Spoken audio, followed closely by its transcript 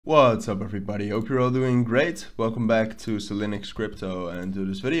What's up everybody, hope you're all doing great. Welcome back to Cilinix Crypto and to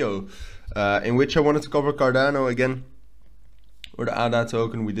this video in which I wanted to cover Cardano again, or the ADA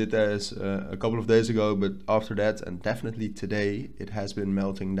token. We did this a couple of days ago, but after that and definitely today it has been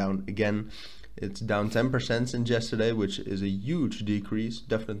melting down again. It's down 10% since yesterday, which is a huge decrease,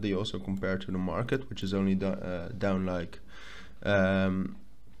 definitely also compared to the market, which is only down like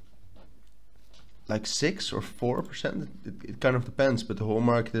 6 or 4%. It kind of depends, but the whole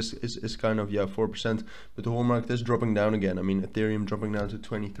market is kind of 4%, but the whole market is dropping down again. I mean, Ethereum dropping down to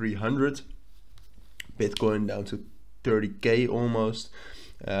 2300, Bitcoin down to 30k almost,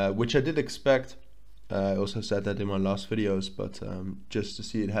 which I did expect. I also said that in my last videos, but just to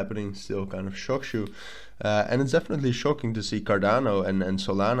see it happening still kind of shocks you. And it's definitely shocking to see Cardano and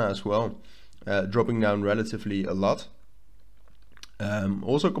Solana as well dropping down relatively a lot.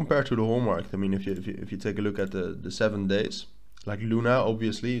 Also compared to the whole market. I mean, if you take a look at the 7 days, like Luna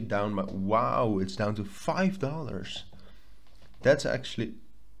obviously down by, wow, it's down to $5. That's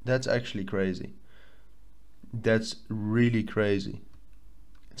actually crazy. That's really crazy.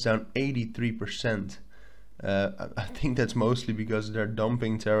 It's down 83%. I think that's mostly because they're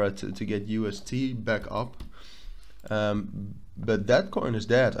dumping Terra to get UST back up. But that coin is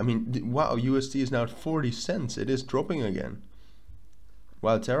dead. I mean, wow, UST is now at 40 cents. It is dropping again.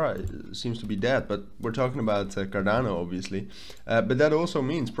 Well, Terra seems to be dead, but we're talking about Cardano, obviously. But that also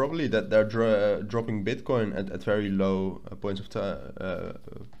means probably that they're dropping Bitcoin at very low points of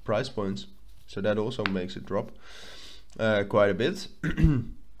price points. So that also makes it drop quite a bit.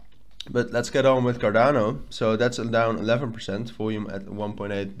 But let's get on with Cardano. So that's down 11%, volume at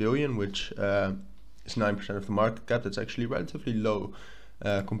 1.8 billion, which is 9% of the market cap. That's actually relatively low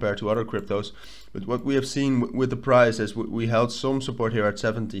compared to other cryptos. But what we have seen with the price is we held some support here at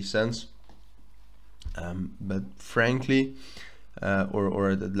 70 cents. But frankly, or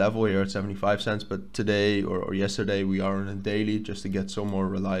at that level here at 75 cents. But today or yesterday we are on a daily just to get some more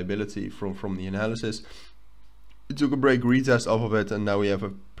reliability from the analysis. It took a break retest off of it, and now we have a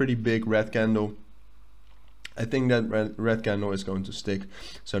pretty big red candle. I think that red candle is going to stick,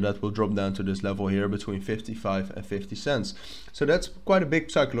 so that will drop down to this level here between 55 and 50 cents. So that's quite a big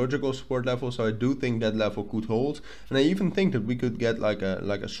psychological support level, so I do think that level could hold, and I even think that we could get like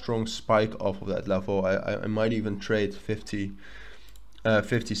a strong spike off of that level. I might even trade 50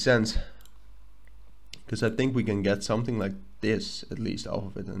 cents, because I think we can get something like this at least off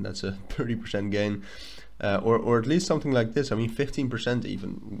of it, and that's a 30% gain, or at least something like this. I mean, 15%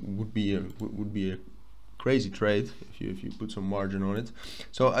 even would be a crazy trade if you put some margin on it.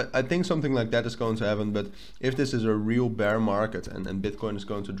 So I think something like that is going to happen. But if this is a real bear market and Bitcoin is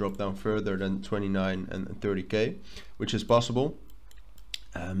going to drop down further than 29 and 30k, which is possible,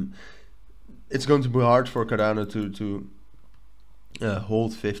 it's going to be hard for Cardano to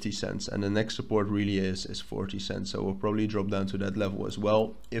hold 50 cents, and the next support really is 40 cents. So we'll probably drop down to that level as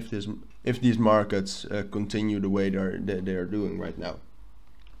well if these markets continue the way they're doing right now.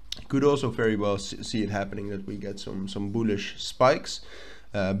 You could also very well see it happening that we get some bullish spikes,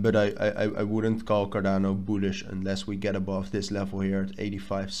 but I wouldn't call Cardano bullish unless we get above this level here at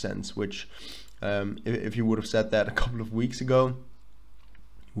 85 cents, which if you would have said that a couple of weeks ago,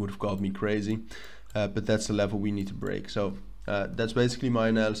 you would have called me crazy, but that's the level we need to break. So that's basically my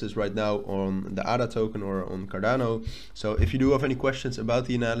analysis right now on the ADA token or on Cardano. So if you do have any questions about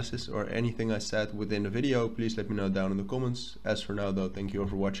the analysis or anything I said within the video, please let me know down in the comments. As for now though, thank you all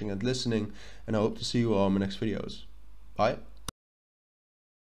for watching and listening, and I hope to see you all in my next videos. Bye.